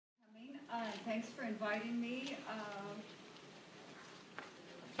Thanks for inviting me.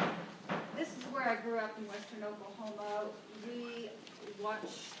 This is where I grew up in western Oklahoma. We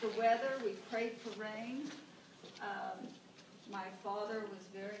watch the weather, we pray for rain. My father was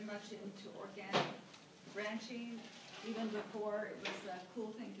very much into organic ranching, even before it was a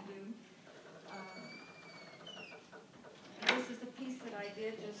cool thing to do. This is a piece that I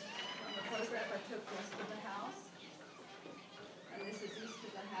did just from a photograph I took west of the house. And this is east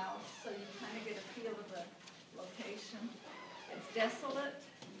of the house, so you kind of get a feel of the location. It's desolate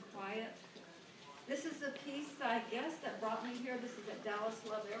and quiet. This is the piece, I guess, that brought me here. This is at Dallas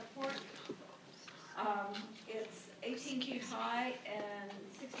Love Airport. It's 18 feet high and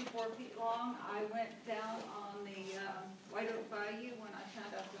 64 feet long. I went down on the White Oak Bayou when I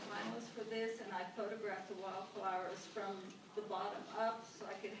found out the finalists for this, and I photographed the wildflowers from the bottom up so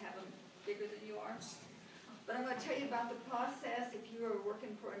I could have them bigger than you are. But I'm going to tell you about the process if you are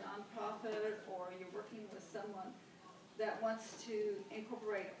working for a nonprofit or you're working with someone that wants to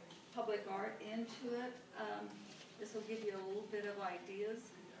incorporate public art into it. This will give you a little bit of ideas.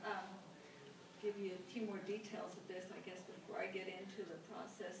 Give you a few more details of this, I guess, before I get into the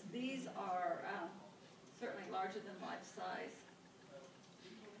process. These are certainly larger than life size.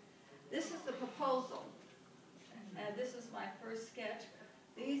 This is the proposal, and this is my first sketch.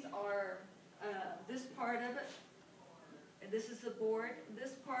 These are this part of it, and this is the board.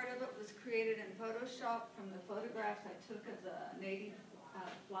 This part of it was created in Photoshop from the photographs I took of the native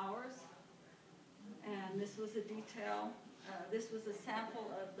flowers, and this was a detail. This was a sample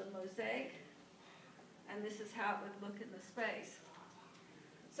of the mosaic, and this is how it would look in the space.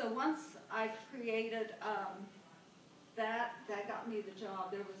 So once I created that got me the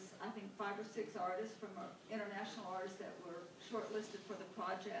job. There was, I think, 5 or 6 artists from international artists that were shortlisted for the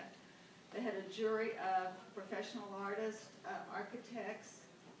project. They had a jury of professional artists, architects,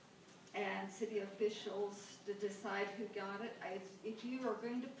 and city officials to decide who got it. If you are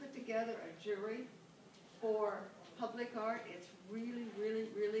going to put together a jury for public art, it's really, really,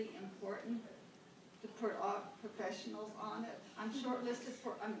 really important to put professionals on it. I'm shortlisted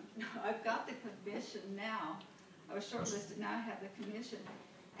for, I've got the commission now. I was shortlisted, now I have the commission.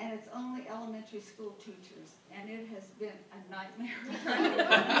 And it's only elementary school teachers, and it has been a nightmare.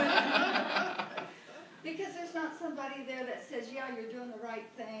 Because there's not somebody there that says, yeah, you're doing the right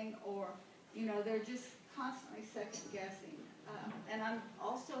thing, or, you know, they're just constantly second guessing. And I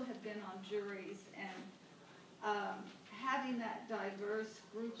also have been on juries, and having that diverse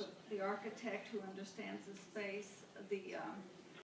group of the architect who understands the space, the